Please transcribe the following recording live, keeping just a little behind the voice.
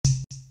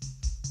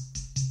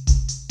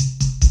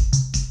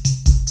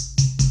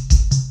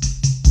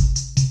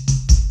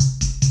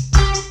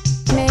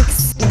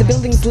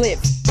buildings live.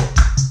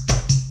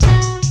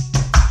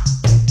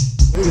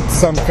 It's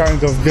some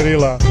kind of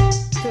guerrilla.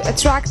 To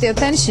attract the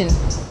attention.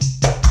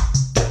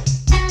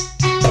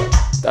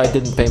 I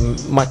didn't pay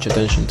much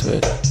attention to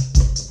it.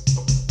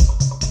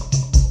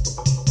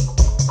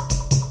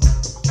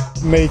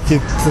 Make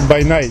it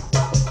by night.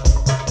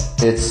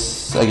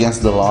 It's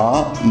against the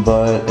law,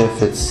 but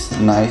if it's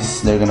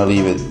nice, they're gonna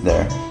leave it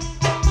there.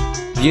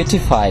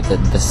 Beautify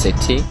the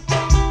city.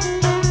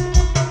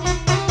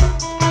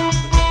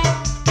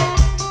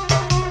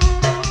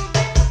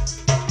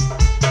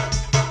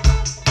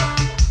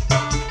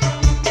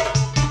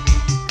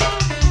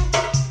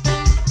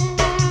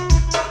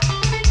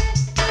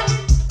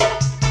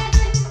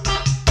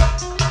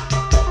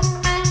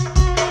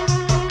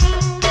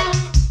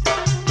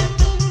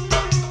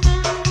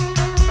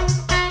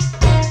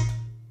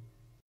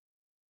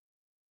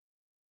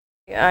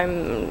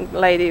 I'm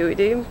Lady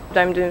Udi.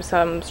 I'm doing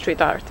some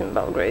street art in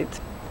Belgrade.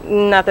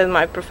 Not as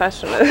my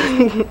profession,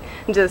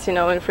 just, you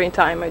know, in free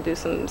time I do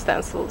some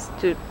stencils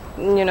to,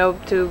 you know,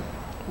 to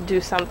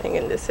do something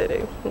in the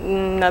city,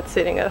 not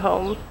sitting at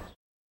home.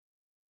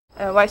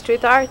 Why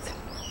street art?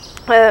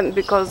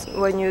 Because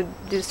when you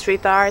do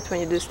street art, when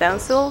you do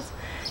stencils,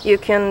 you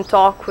can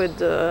talk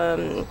with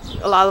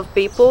a lot of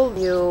people.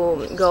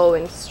 You go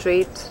in the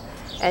street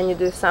and you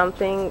do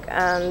something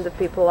and the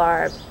people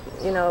are,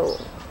 you know,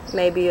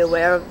 maybe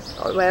aware of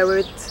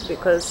it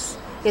because,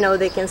 you know,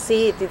 they can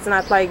see it. It's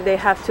not like they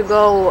have to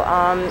go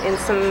in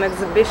some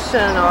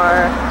exhibition,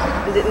 or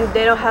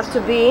they don't have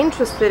to be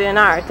interested in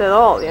art at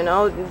all, you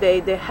know.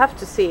 They have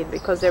to see it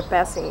because they're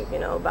passing, you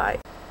know, by.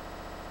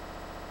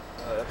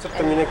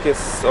 Crtam i neke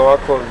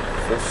ovako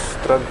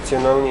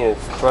tradicionalnije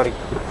stvari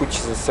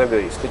kući za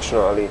sebe i slično,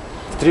 ali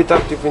street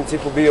art je u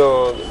principu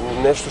bio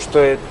nešto što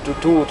je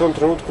tu u tom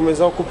trenutku me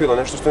zaokupilo,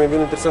 nešto što mi je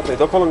bilo interesantno i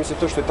dopalo mi se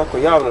to što je tako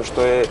javno,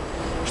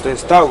 što je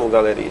stalno u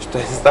galeriji, što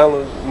je stalno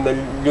na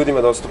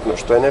ljudima dostupno,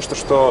 što je nešto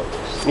što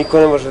niko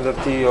ne može da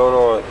ti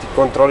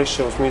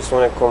kontroliše u smislu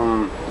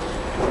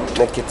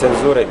neke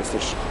cenzure ili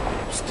slično.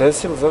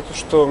 Stencil zato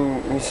što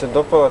mi se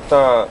dopala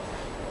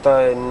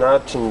taj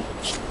način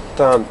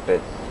štampe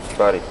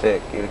stvari te,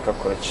 ili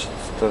kako već se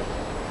to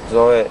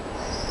zove,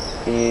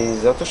 i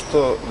zato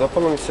što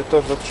dopalo mi se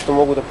to zato što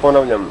mogu da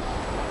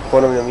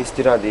ponavljam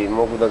isti rad i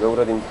mogu da ga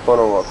uradim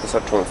ponovo ako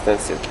sačuvam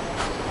stencil.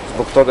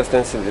 Zbog toga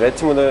stencil.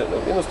 Recimo da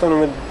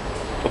jednostavno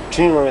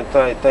opčinilo me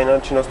taj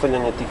način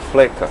ostavljanja tih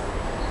fleka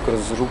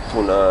kroz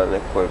rupu na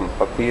nekom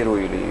papiru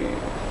ili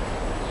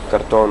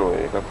kartonu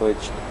ili kako već.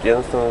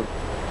 Jednostavno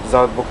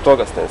zbog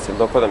toga stencil,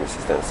 dopada mi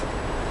se stencil.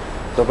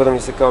 Dopada mi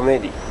se kao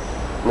medij.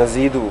 Na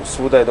zidu,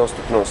 svuda je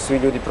dostupno, svi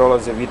ljudi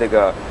prolaze, vide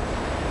ga,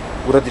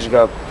 uradiš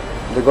ga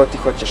gde god ti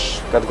hoćeš,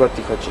 kad god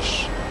ti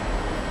hoćeš,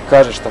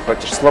 kažeš šta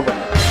hoćeš,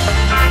 slobodno.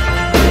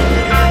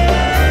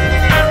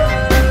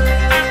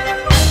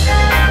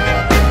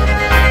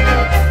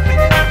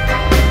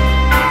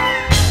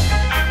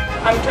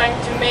 I'm trying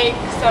to make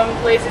some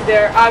places that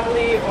are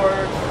ugly or,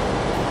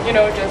 you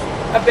know, just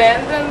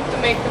abandoned to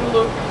make them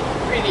look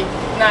really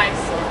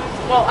nice.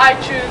 Well, I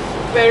choose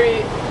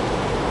very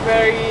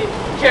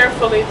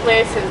carefully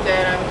places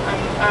that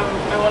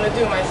I want to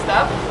do my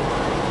stuff.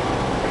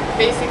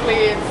 Basically,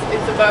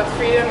 it's about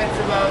freedom. It's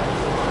about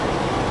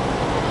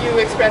you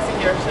expressing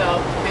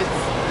yourself. It's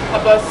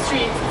about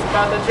streets. It's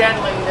about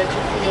adrenaline that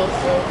you feel.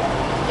 So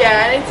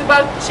yeah, and it's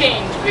about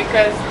change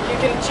because you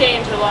can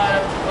change a lot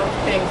of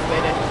things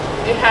with it.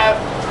 You have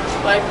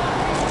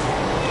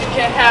you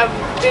can have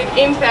big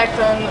impact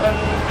on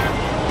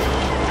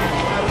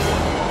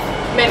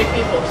many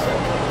people. So.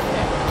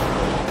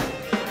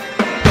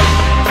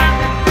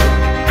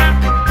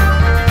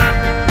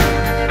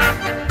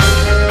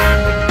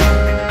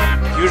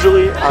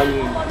 Usually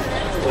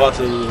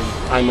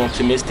I'm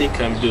optimistic.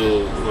 I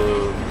do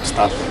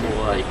stuff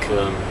like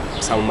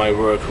some of my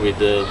work with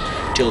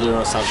children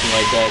or something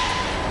like that.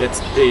 It's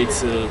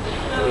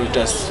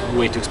just a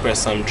way to express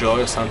some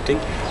joy or something.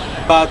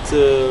 But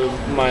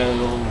my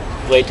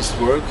latest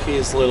work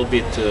is a little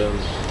bit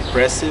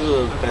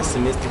depressive,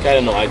 pessimistic. I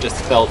don't know. I just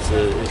felt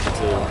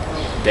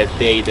that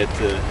day that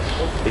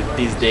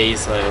these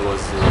days I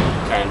was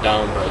kind of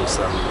down by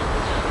some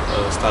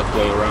stuff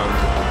going around.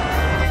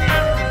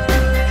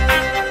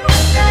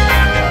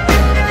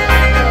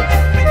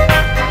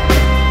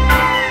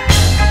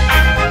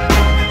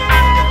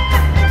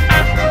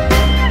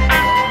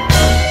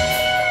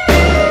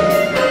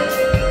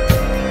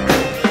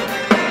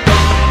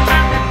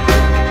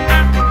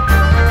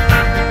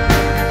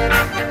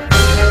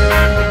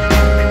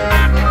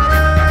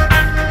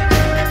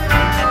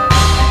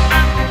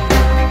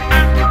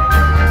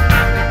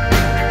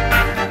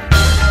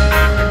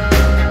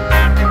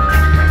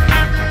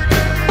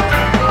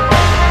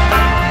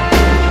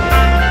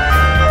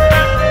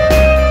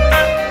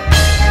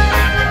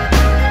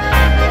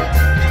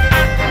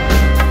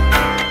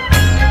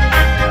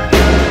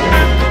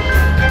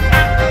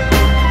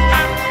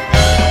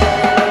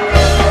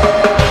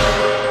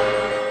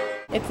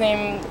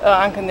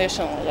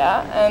 Unconditional,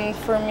 yeah, and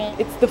for me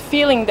it's the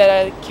feeling that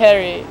I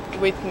carry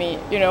with me,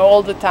 you know,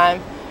 all the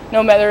time,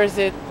 no matter is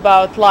it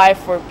about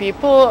life or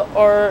people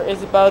or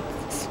is about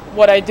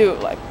what I do,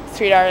 like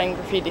street art and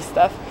graffiti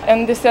stuff.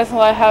 And this stencil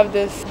I have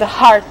this, the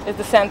heart is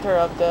the center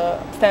of the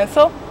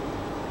stencil,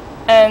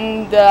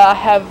 and I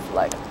have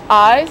like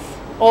eyes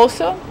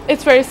also.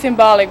 It's very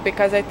symbolic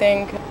because I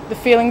think the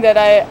feeling that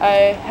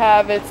I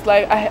have, it's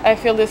like I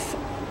feel this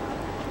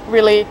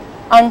really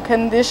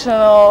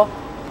unconditional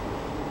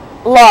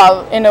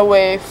love in a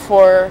way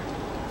for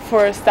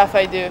stuff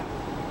I do,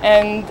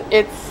 and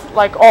it's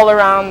like all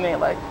around me,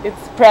 like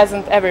it's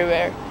present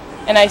everywhere,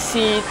 and I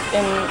see it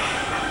in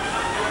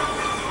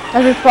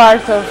every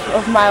part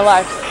of my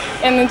life,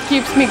 and it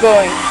keeps me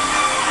going.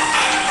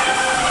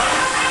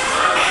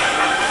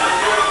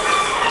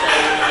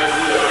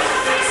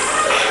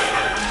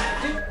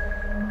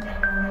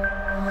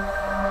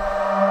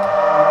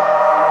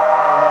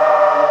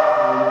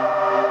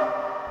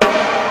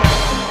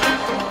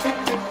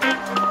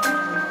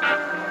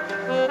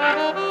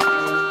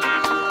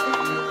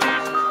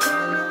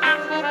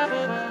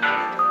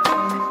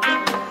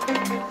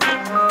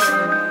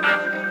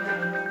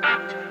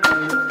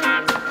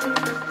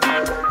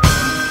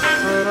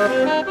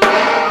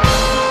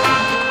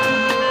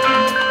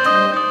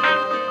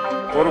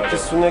 Poruke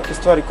su neke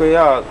stvari koje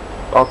ja,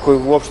 ako je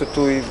uopšte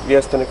tu i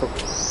jeste neka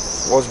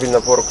ozbiljna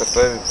poruka, to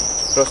je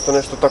prosto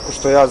nešto tako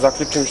što ja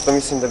zaključim, što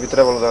mislim da bi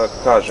trebalo da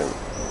kažem.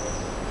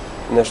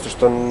 Nešto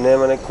što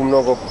nema neku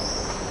mnogo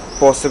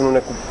posebnu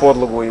neku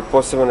podlogu i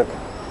posebnu neku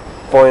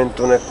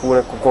poentu,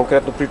 neku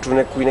konkretnu priču,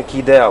 neki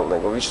ideal,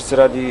 nego više se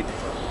radi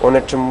o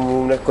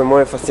nečemu, nekoj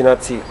moje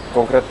fascinaciji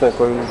konkretnoj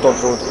koju u tom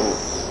trenutku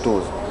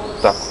tu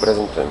tako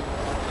prezentujem.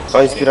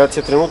 A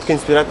inspiracija trenutka,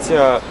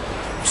 inspiracija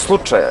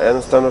slučaja,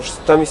 jednostavno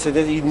šta mi se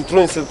desi, i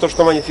trudim se da to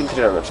što manje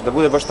filtriram, znači da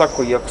bude baš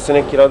tako, i ako se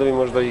neki radovi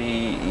možda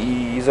i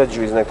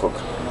izađu iz nekog,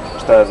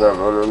 šta ja znam,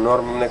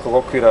 nekog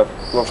okvira,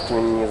 uopšte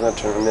mi nije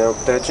značajno, ne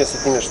opterećujem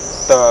se time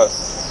šta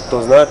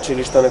to znači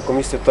ili šta neko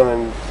misli o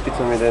tome,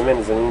 bitno mi je da je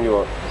meni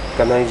zanimljivo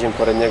kad naiđem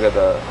pored njega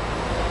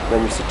da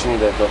mi se čini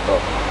da je to to.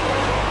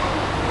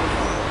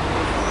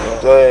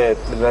 To je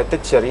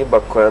leteća riba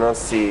koja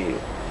nosi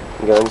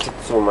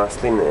grančicu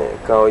masline,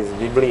 kao iz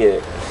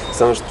Biblije,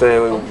 samo što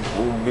je u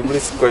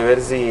biblijskoj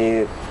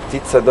verziji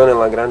ptica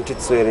donela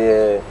grančicu jer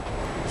je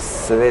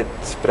svet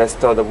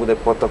prestao da bude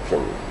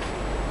potopljen.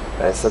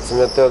 Sad sam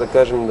ja teo da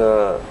kažem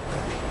da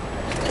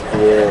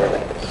je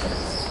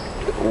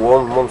u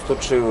ovom mom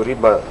slučaju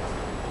riba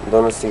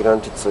donosi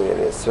grančicu jer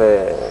je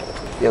sve,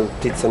 jer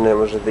ptica ne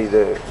može da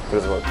ide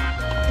kroz vodu.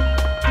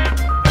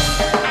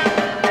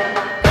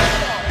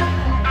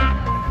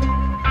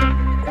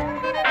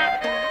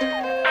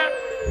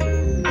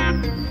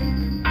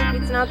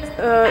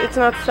 It's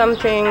not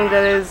something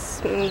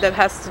that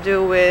has to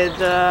do with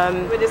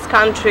this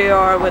country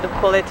or with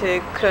the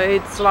politic.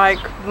 It's like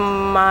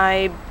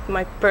my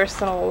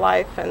personal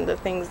life and the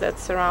things that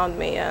surround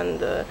me and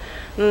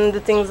the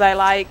things I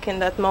like in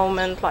that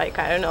moment. Like,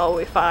 I don't know,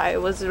 if I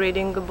was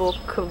reading a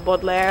book of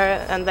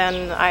Baudelaire and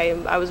then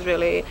I was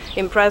really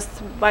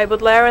impressed by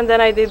Baudelaire, and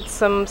then I did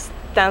some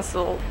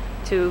stencil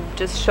to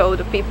just show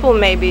the people,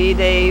 maybe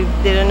they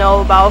didn't know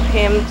about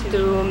him,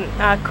 to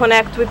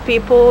connect with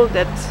people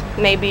that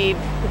maybe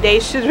they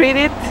should read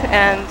it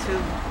and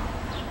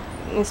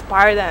to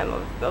inspire them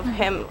of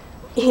him.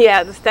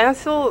 Yeah, the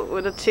stencil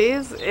with the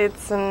cheese,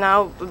 it's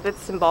now a bit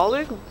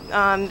symbolic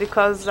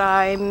because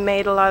I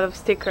made a lot of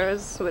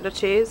stickers with the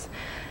cheese,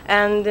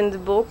 and in the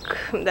book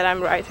that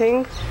I'm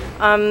writing,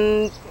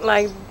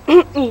 like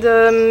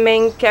the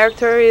main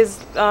character is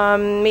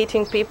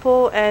meeting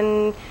people,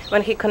 and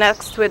when he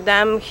connects with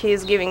them,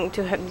 he's giving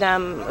to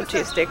them a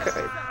cheese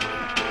sticker.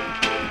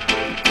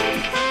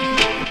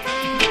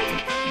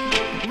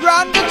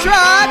 Run the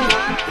track,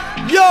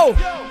 yo!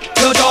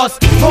 You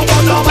just move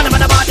on, no man,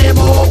 body,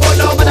 move on,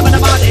 no man,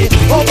 body,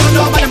 move on,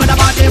 no man,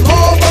 body,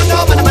 move on,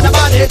 no man,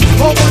 body,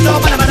 move on, no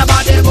man,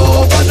 body,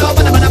 move on, no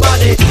man,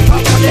 body,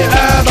 purple the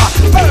herb,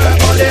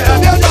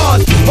 you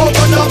just move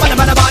on, no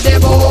man, body,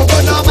 move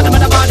on, no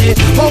man, body,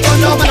 move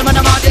on, no man,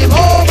 body, move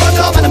on, no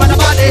man,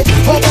 body,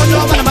 move on,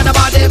 no man,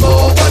 body,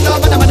 move on, no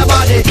man,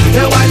 body.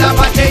 The wild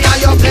party at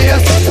your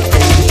place.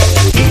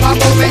 Keep on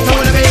moving to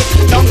the beat,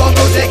 don't go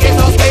music, it's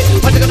so sweet.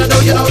 What you gonna do?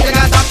 You know you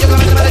gotta stop, you're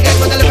gonna get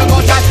with the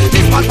lyrical track.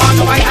 This one on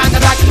the right and the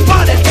back,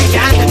 for the street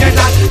and the dirt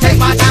line. Take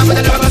my time with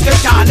the lyrical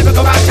scripture,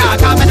 lyrical rap shot,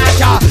 coming at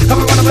ya,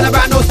 coming running with a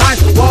brand new style.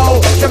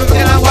 Whoa, never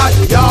forget on what,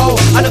 yo,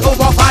 and the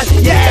football fan,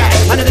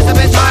 yeah, and the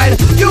discipline style.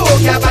 You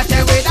can't match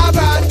it with a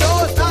brand new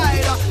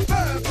style.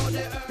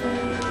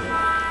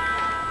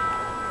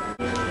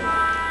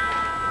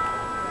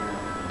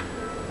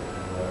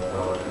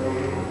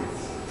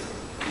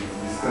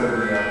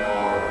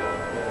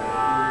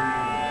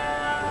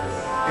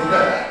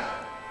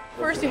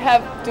 First you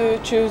have to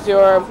choose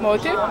your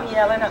motive,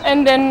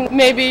 and then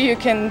maybe you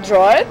can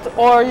draw it,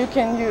 or you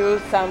can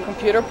use some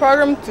computer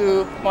program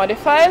to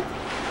modify it,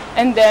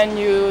 and then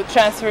you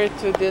transfer it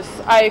to this.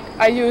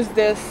 I use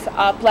this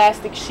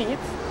plastic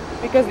sheets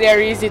because they are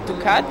easy to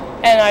cut,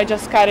 and I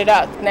just cut it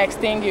out. Next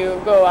thing, you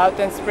go out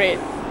and spray it.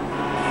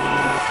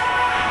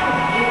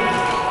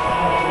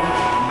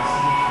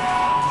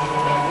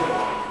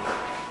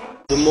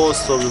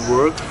 most of the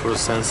work for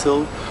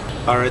stencil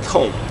are at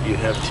home. You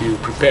have to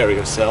prepare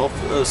yourself.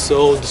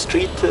 So the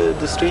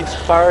street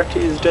part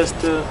is just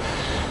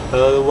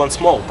one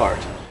small part.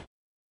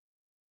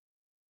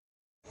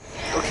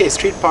 Okay,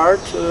 street part.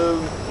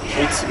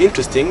 It's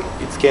interesting.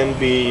 It can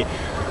be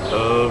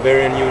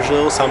very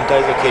unusual.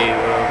 Sometimes, okay,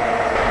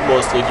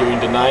 mostly during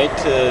the night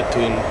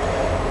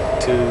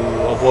to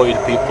avoid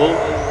people.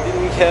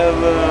 We have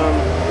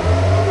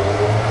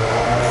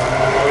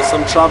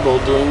some trouble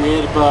doing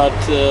it, but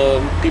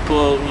people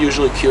are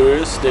usually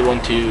curious. They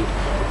want to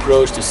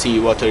approach to see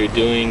what are you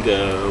doing,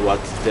 what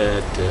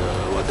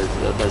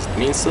does it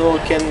mean. So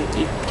it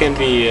can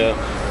be a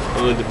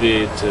little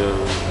bit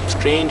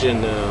strange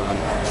and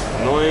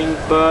annoying,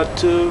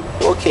 but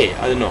okay,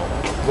 I don't know.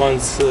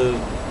 Once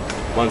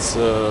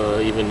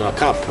even a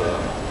cop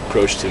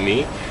approached to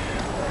me,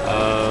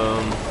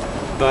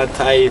 but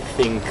I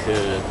think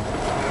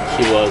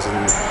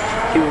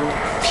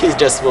he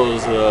just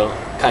was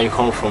coming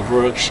home from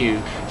work.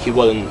 He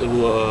wouldn't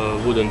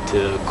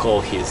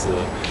call his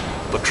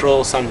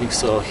patrol something,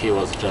 so he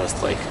was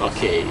just like,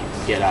 okay,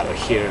 get out of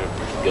here,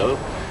 go.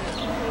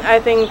 I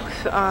think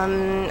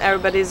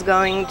everybody's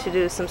going to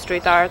do some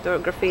street art or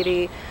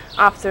graffiti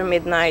after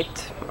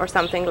midnight or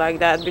something like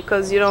that,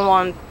 because you don't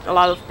want a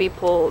lot of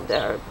people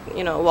there,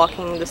 you know,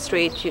 walking the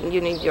street.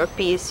 You need your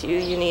peace.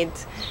 You need,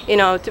 you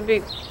know, to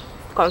be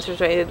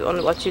concentrated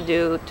on what you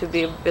do, to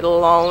be a bit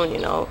alone, you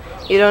know.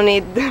 You don't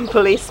need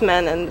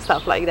policemen and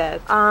stuff like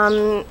that.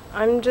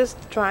 I'm just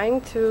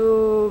trying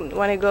to,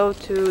 when I go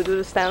to do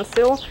the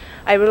stencil,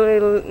 I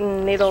really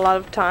need a lot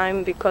of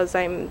time, because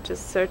I'm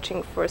just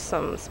searching for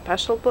some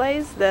special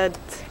place that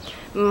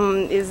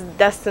is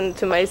destined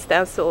to my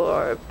stencil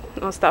or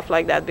stuff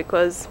like that,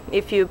 because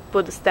if you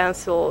put a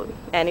stencil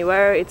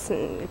anywhere, it's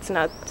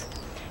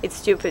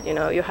stupid, you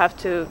know. You have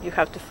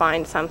to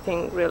find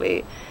something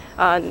really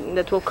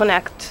that will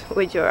connect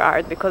with your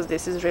art, because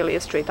this is really a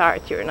street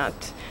art. You're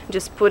not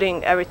just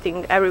putting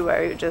everything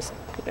everywhere. You just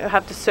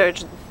have to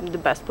search the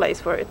best place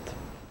for it.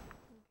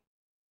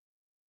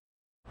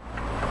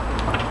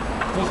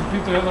 To sam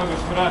pitao jednog da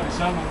smo radi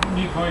samo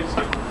njih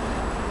dvojica.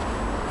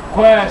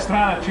 Koja je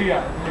strana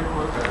čija?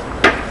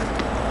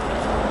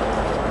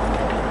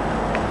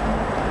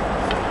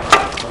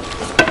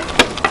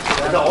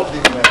 Da,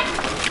 ovdje ime.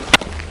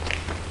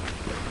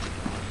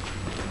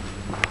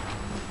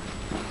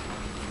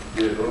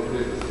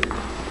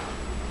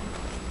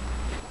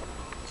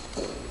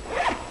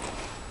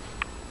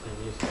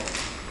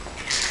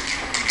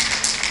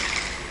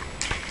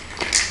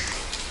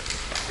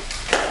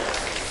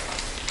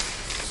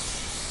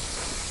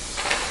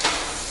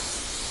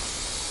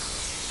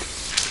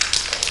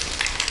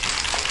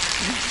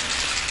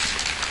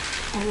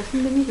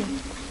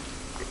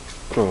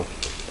 Oh.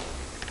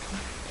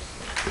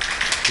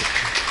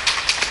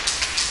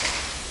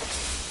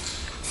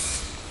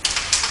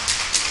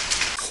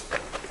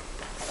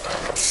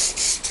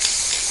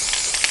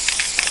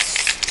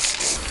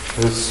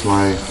 This is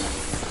my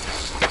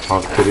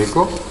alter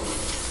ego.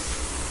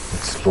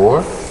 It's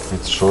Lore.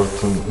 It's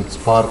shortened. It's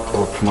part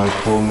of my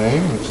full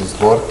name, which is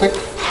Vortec,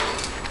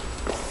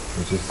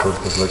 which is sort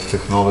of like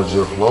technology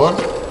of lore.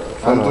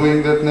 I'm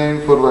doing that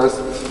name for the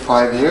last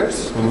 5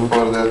 years.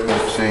 Before that,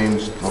 I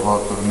changed a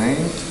lot of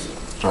names,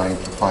 trying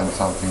to find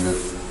something that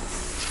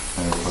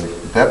has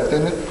like depth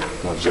in it,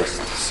 not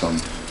just some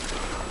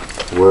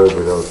word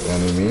without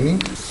any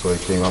meaning. So I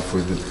came up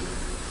with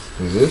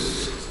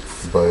this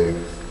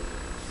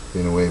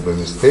in a way by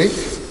mistake.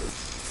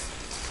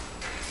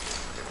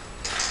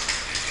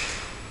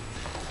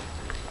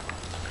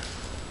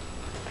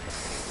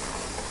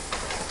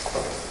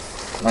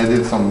 I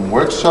did some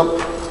workshop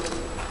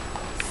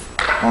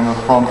on the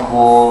front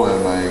wall,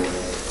 and I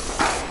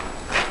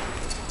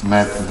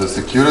met the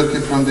security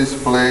from this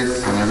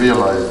place, and I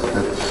realized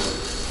that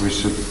we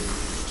should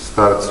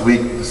start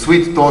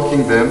sweet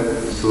talking them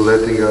to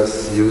letting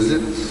us use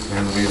it,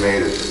 and we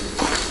made it.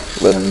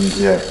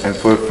 And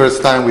for the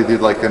first time we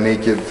did like a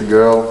naked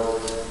girl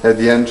at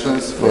the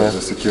entrance for the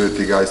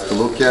security guys to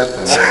look at,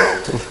 and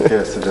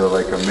so they were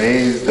like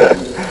amazed, and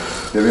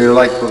they really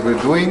liked what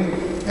we're doing,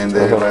 and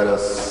they let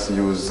us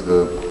use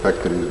the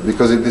factory,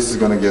 because this is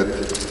going to get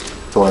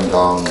torn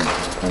down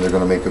and they're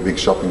going to make a big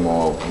shopping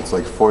mall. It's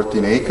like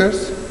 14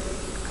 acres,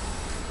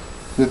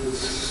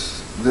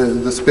 it's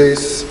the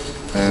space,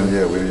 and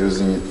we're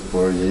using it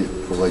for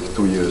like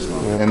 2 years now.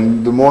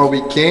 And the more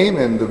we came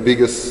and the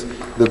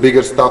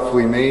bigger stuff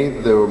we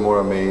made, they were more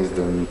amazed,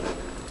 and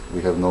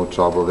we have no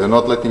trouble. They're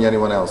not letting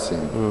anyone else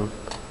in.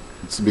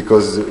 It's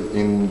because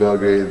in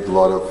Belgrade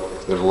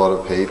there's a lot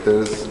of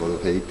haters, a lot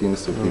of hating,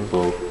 so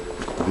people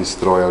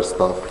destroy our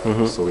stuff.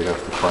 So we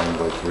have to find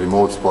like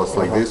remote spots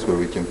like this where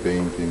we can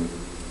paint in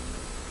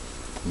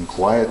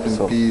quiet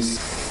and peace.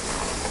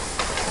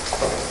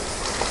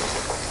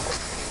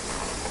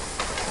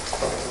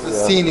 The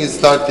scene is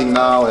starting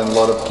now, and a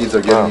lot of kids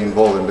are getting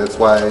involved, and that's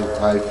why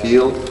I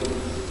feel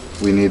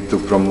we need to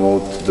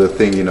promote the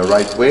thing in a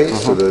right way,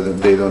 so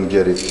that they don't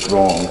get it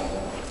wrong,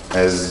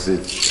 as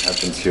it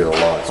happens here a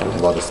lot with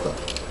a lot of stuff.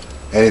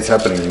 And it's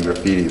happening in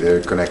graffiti.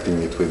 They're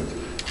connecting it with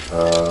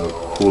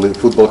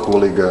football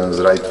hooligans,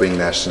 right-wing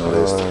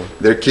nationalists.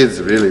 They're kids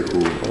really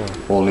who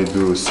only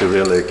do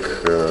Cyrillic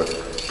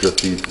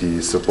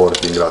graffiti,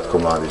 supporting Ratko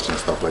Mladic and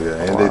stuff like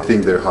that. And they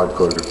think they're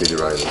hardcore graffiti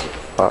writers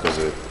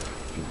because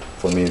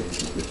for me,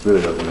 it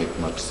really doesn't make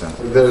much sense.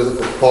 There's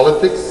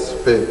politics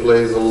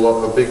plays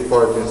a big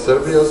part in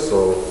Serbia.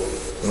 So,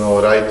 you know,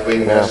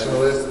 right-wing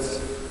nationalists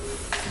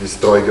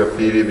destroy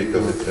graffiti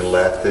because it's in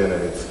Latin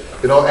and it's,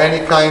 you know,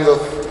 any kind of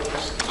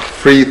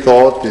free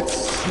thought,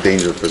 it's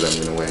danger for them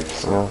in a way.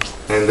 So.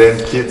 And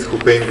then kids who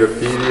paint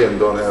graffiti and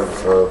don't have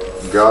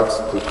guts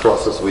to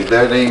process with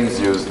their names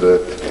use the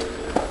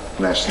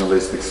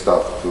nationalistic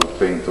stuff to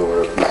paint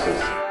over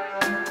pieces.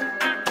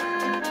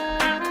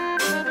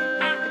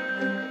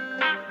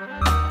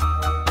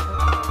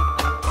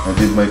 I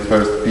did my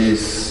first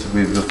piece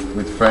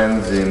with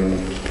friends in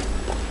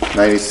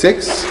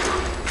 '96.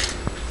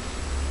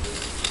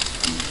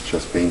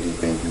 Just painting.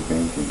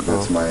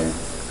 That's my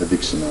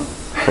addiction now.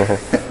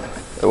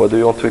 What do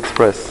you want to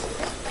express?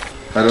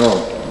 I don't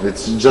know.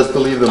 It's just to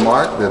leave the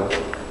mark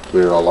that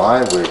we're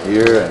alive, we're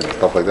here, and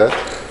stuff like that.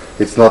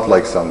 It's not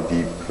like some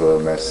deep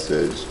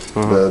message.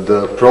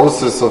 The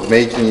process of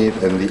making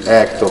it and the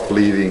act of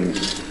leaving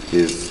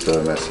is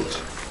the message.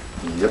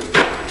 Yep.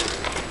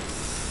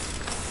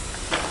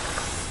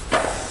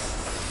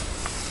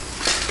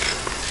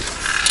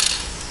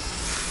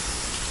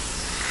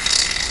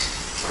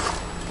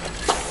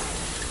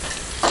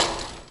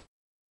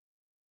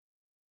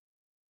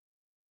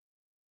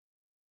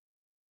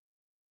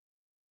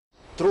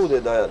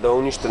 Trude da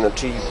unište,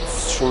 znači,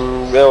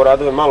 evo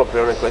radove malo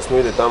pre one koje smo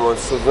videli tamo,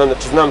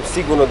 znam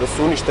sigurno da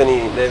su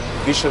uništeni, da je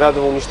više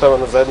radova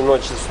uništavano za jednu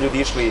noć, da su ljudi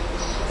išli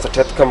sa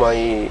četkama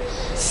i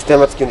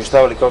sistematski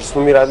uništavali, kao što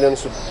smo mi radili, oni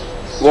su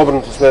u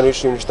obrnutu smeru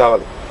išli i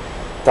uništavali.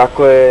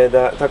 Tako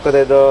da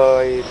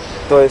je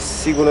to je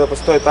sigurno da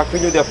postoje takvi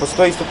ljudi, a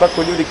postoje isto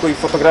tako ljudi koji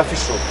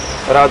fotografišu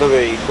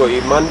radove i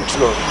koji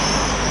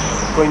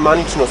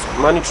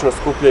manično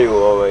skupljaju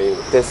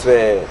te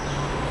sve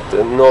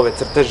nove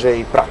crteže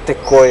i prate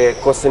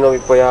ko se novi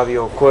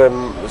pojavio, ko je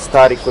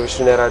stari, ko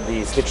više ne radi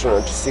i slično.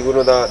 Znači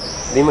sigurno da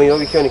ima i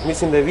ovih i onih.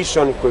 Mislim da je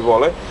više onih koji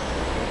vole,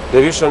 da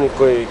je više onih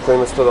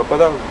kojima se to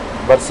dopada,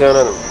 bar se ja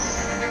nadam.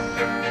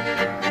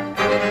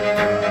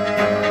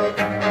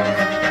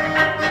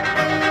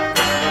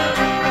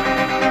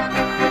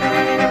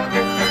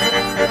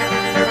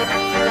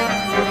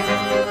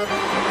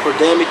 For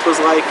them it was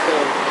like,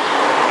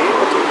 okay,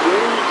 what are you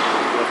doing?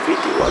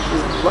 Graffiti,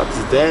 what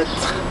is that?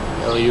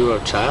 You're a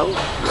child,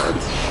 but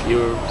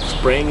you're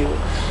spraying,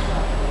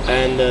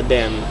 and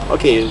then,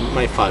 okay,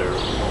 my father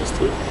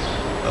mostly,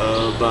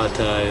 but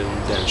I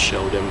then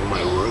showed them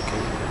my work,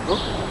 and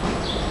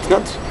it's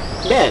not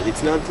bad,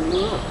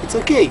 it's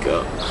okay,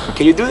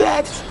 can you do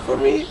that for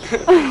me,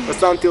 or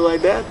something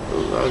like that?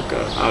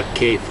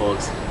 Okay,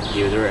 folks,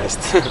 give the rest.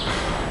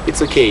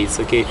 It's okay,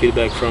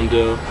 feedback from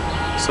the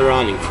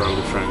surrounding, from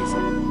the friends.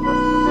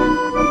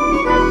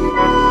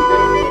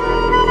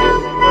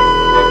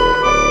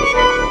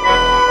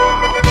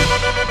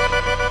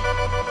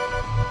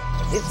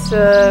 It's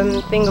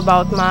a thing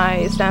about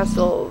my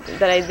stencil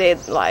that I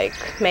did, like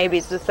maybe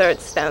it's the third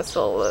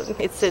stencil.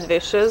 It's Sid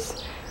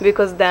Vicious,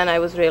 because then I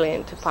was really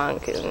into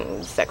punk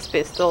and Sex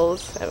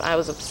Pistols, and I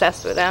was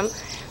obsessed with them.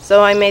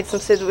 So I made some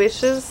Sid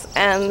Vicious,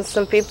 and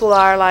some people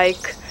are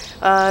like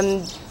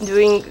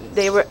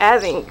they were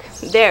adding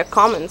their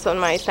comments on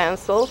my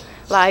stencil,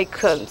 like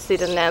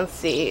Sid and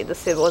Nancy, the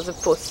Sid was a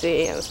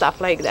pussy and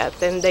stuff like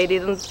that, and they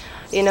didn't,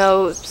 you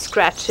know,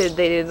 scratch it,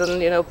 they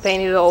didn't, you know,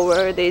 paint it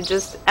over, they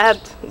just add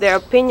their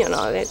opinion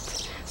on it.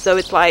 So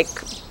it's like,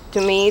 to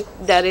me,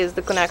 that is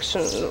the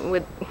connection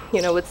with,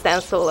 you know, with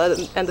stencil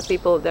and the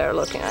people that are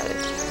looking at it.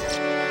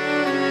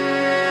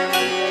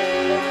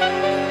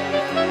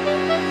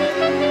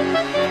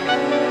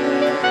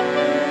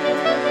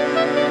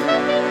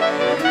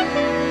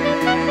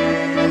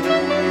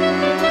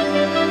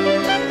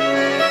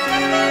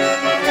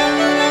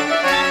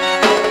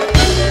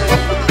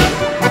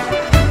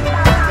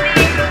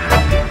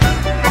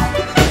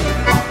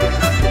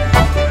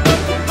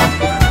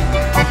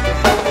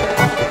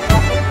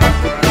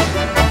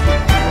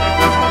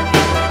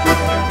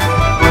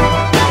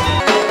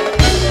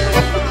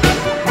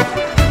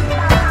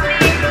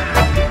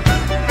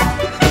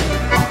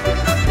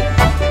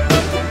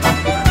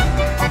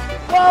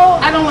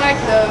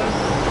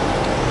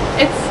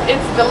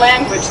 It's the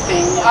language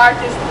thing. Art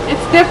is,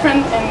 it's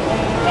different in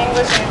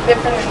English and it's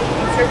different in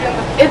Serbian.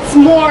 It's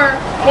more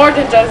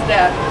than just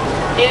that.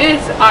 It is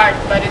art,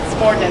 but it's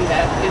more than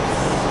that.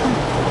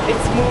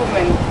 It's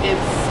movement,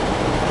 it's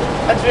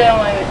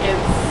adrenaline,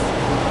 it's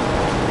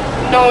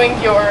knowing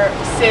your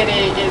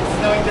city, it's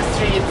knowing the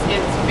streets,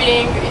 it's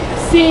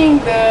seeing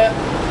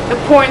the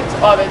point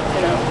of it,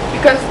 you know.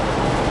 Because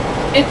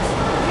it's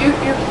you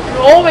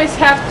always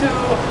have to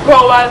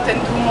go out and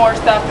do more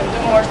stuff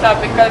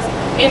because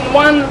in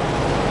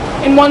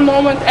one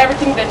moment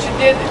everything that you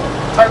did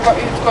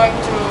is going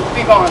to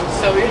be gone.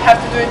 So you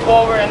have to do it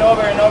over and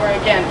over and over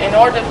again. In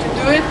order to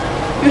do it,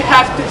 you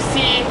have to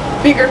see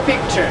bigger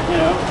picture, you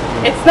know.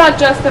 It's not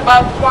just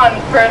about one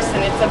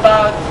person, it's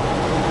about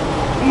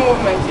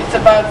movement, it's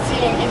about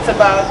seeing, it's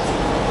about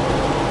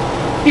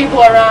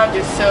people around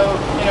you. So,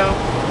 you know,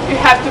 you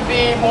have to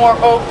be more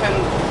open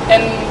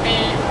and be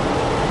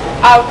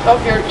out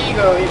of your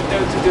ego, you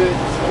know, to do it.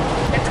 So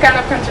it's kind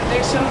of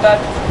contradiction, but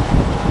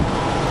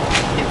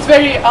it's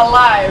very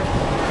alive.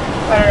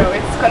 I don't know,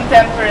 it's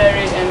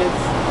contemporary and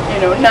it's, you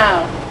know,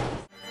 now.